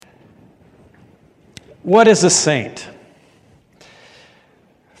What is a saint?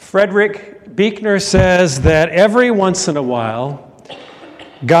 Frederick Buechner says that every once in a while,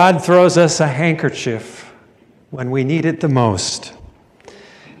 God throws us a handkerchief when we need it the most.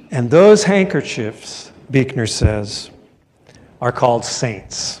 And those handkerchiefs, Buechner says, are called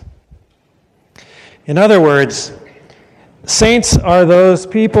saints. In other words, saints are those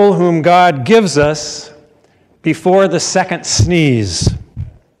people whom God gives us before the second sneeze.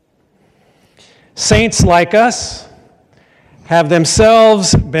 Saints like us have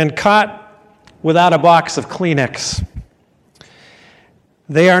themselves been caught without a box of Kleenex.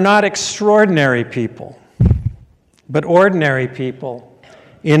 They are not extraordinary people, but ordinary people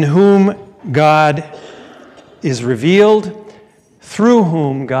in whom God is revealed, through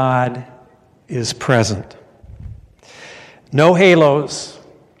whom God is present. No halos,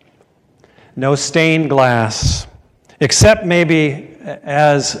 no stained glass, except maybe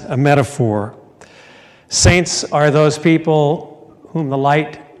as a metaphor. Saints are those people whom the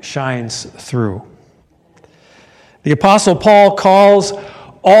light shines through. The Apostle Paul calls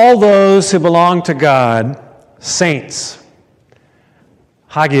all those who belong to God saints,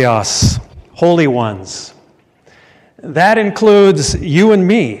 hagios, holy ones. That includes you and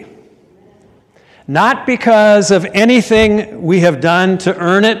me. Not because of anything we have done to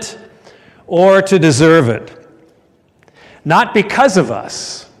earn it or to deserve it. Not because of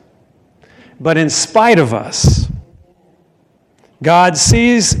us, but in spite of us. God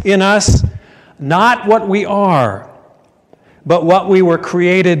sees in us not what we are, but what we were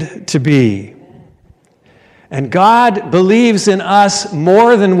created to be. And God believes in us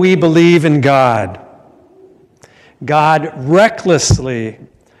more than we believe in God. God recklessly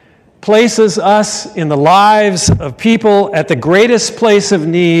places us in the lives of people at the greatest place of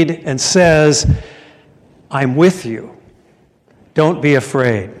need and says, I'm with you. Don't be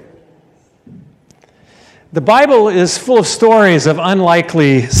afraid. The Bible is full of stories of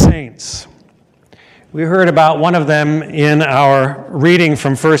unlikely saints. We heard about one of them in our reading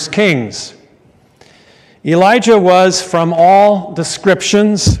from 1 Kings. Elijah was, from all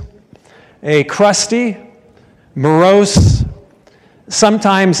descriptions, a crusty, morose,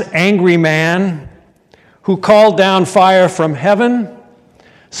 sometimes angry man who called down fire from heaven,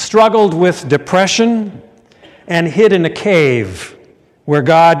 struggled with depression, and hid in a cave where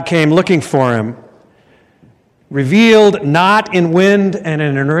God came looking for him, revealed not in wind and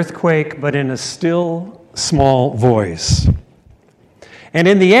in an earthquake, but in a still, small voice. And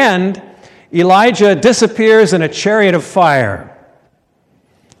in the end, Elijah disappears in a chariot of fire,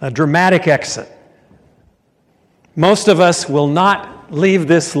 a dramatic exit. Most of us will not leave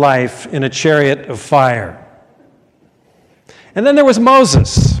this life in a chariot of fire. And then there was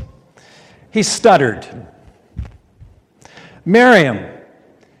Moses. He stuttered. Miriam,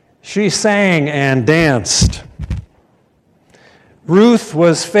 she sang and danced. Ruth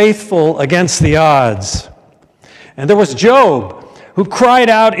was faithful against the odds. And there was Job, who cried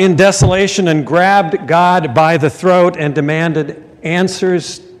out in desolation and grabbed God by the throat and demanded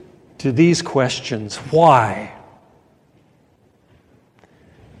answers to these questions. Why?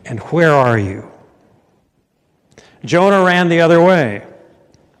 And where are you? Jonah ran the other way.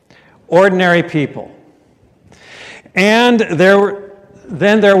 Ordinary people. And there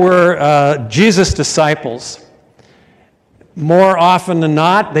were Jesus' disciples. More often than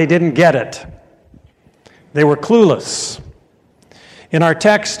not, they didn't get it. They were clueless. In our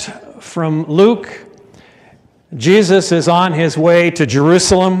text from Luke, Jesus is on his way to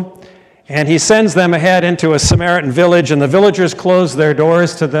Jerusalem, and he sends them ahead into a Samaritan village, and the villagers close their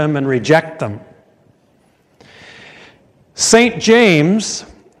doors to them and reject them. St. James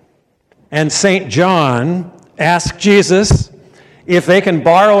and St. John ask Jesus if they can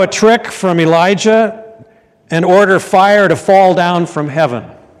borrow a trick from Elijah and order fire to fall down from heaven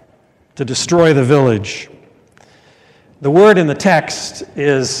to destroy the village. The word in the text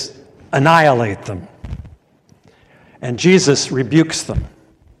is annihilate them. And Jesus rebukes them.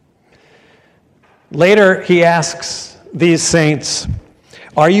 Later, he asks these saints,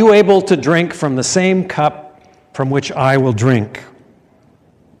 are you able to drink from the same cup from which I will drink?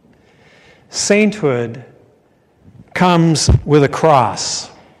 Sainthood comes with a cross,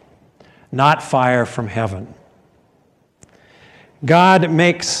 not fire from heaven. God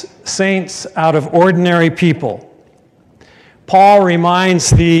makes saints out of ordinary people. Paul reminds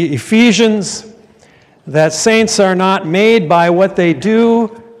the Ephesians that saints are not made by what they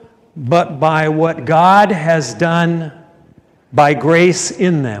do, but by what God has done by grace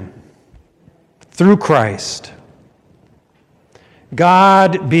in them, through Christ.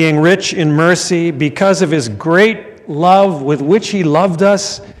 God, being rich in mercy, because of his great love with which he loved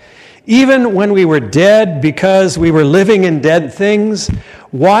us, Even when we were dead because we were living in dead things,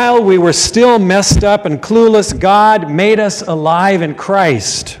 while we were still messed up and clueless, God made us alive in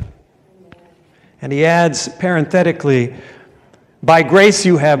Christ. And he adds parenthetically, by grace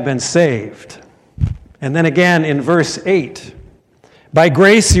you have been saved. And then again in verse 8, by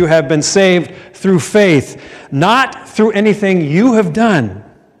grace you have been saved through faith, not through anything you have done,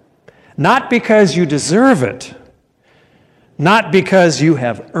 not because you deserve it, not because you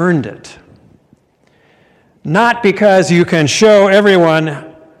have earned it, not because you can show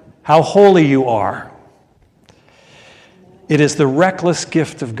everyone how holy you are. It is the reckless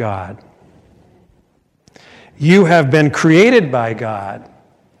gift of God. You have been created by God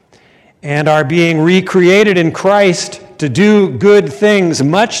and are being recreated in Christ to do good things,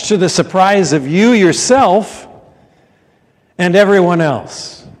 much to the surprise of you yourself and everyone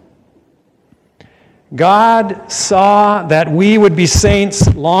else. God saw that we would be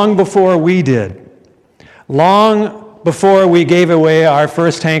saints long before we did, long before we gave away our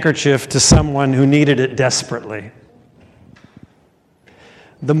first handkerchief to someone who needed it desperately.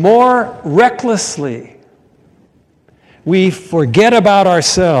 The more recklessly we forget about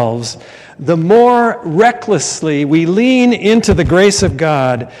ourselves, the more recklessly we lean into the grace of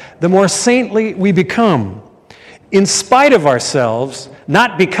God, the more saintly we become, in spite of ourselves,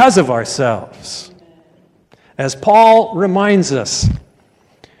 not because of ourselves. As Paul reminds us,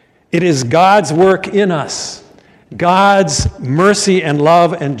 it is God's work in us, God's mercy and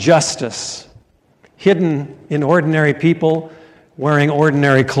love and justice, hidden in ordinary people wearing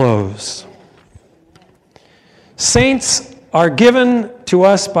ordinary clothes. Saints are given to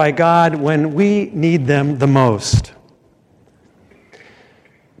us by God when we need them the most.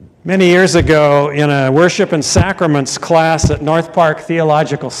 Many years ago, in a worship and sacraments class at North Park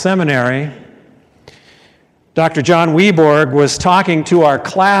Theological Seminary, Dr. John Weborg was talking to our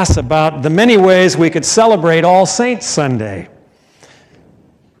class about the many ways we could celebrate All Saints Sunday.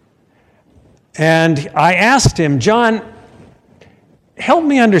 And I asked him, John, help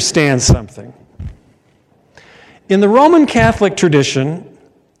me understand something. In the Roman Catholic tradition,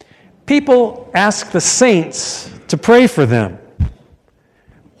 people ask the saints to pray for them.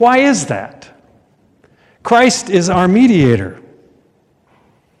 Why is that? Christ is our mediator.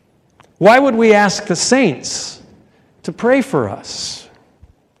 Why would we ask the saints to pray for us?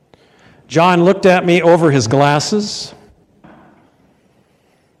 John looked at me over his glasses,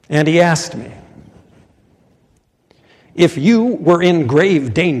 and he asked me, if you were in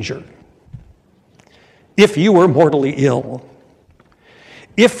grave danger, if you were mortally ill,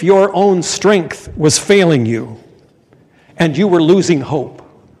 if your own strength was failing you, and you were losing hope,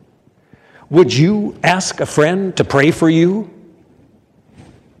 would you ask a friend to pray for you?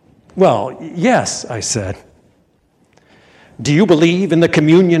 Well, yes, I said. Do you believe in the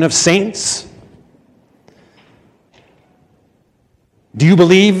communion of saints? Do you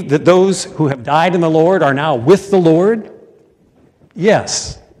believe that those who have died in the Lord are now with the Lord?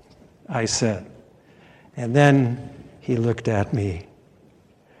 Yes, I said. And then he looked at me.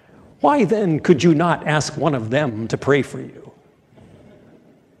 Why then could you not ask one of them to pray for you?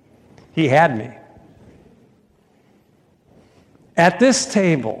 He had me. At this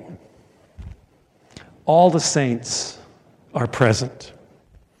table, all the saints are present.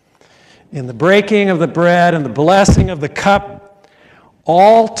 In the breaking of the bread and the blessing of the cup,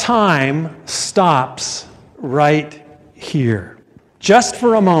 all time stops right here, just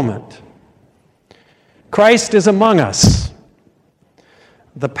for a moment. Christ is among us.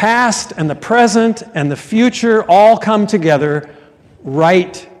 The past and the present and the future all come together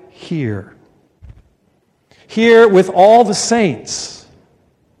right here. Here with all the saints,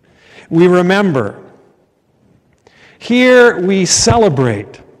 we remember. Here we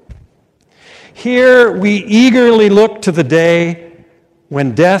celebrate. Here we eagerly look to the day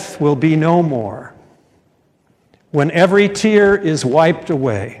when death will be no more, when every tear is wiped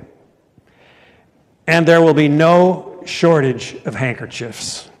away, and there will be no shortage of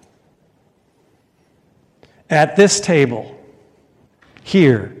handkerchiefs. At this table,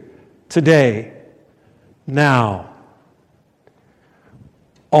 here, today, now,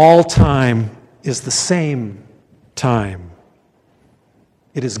 all time is the same time.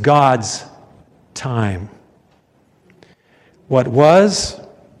 It is God's time. What was,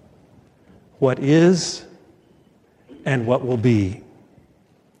 what is, and what will be.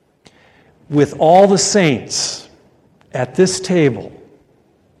 With all the saints at this table,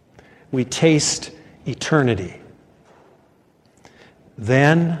 we taste eternity.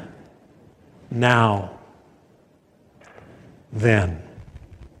 Then, now, then.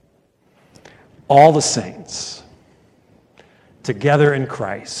 All the saints together in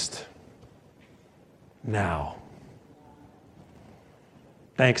Christ. now.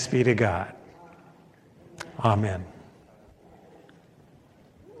 Thanks be to God. Amen.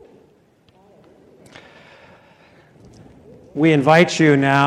 We invite you now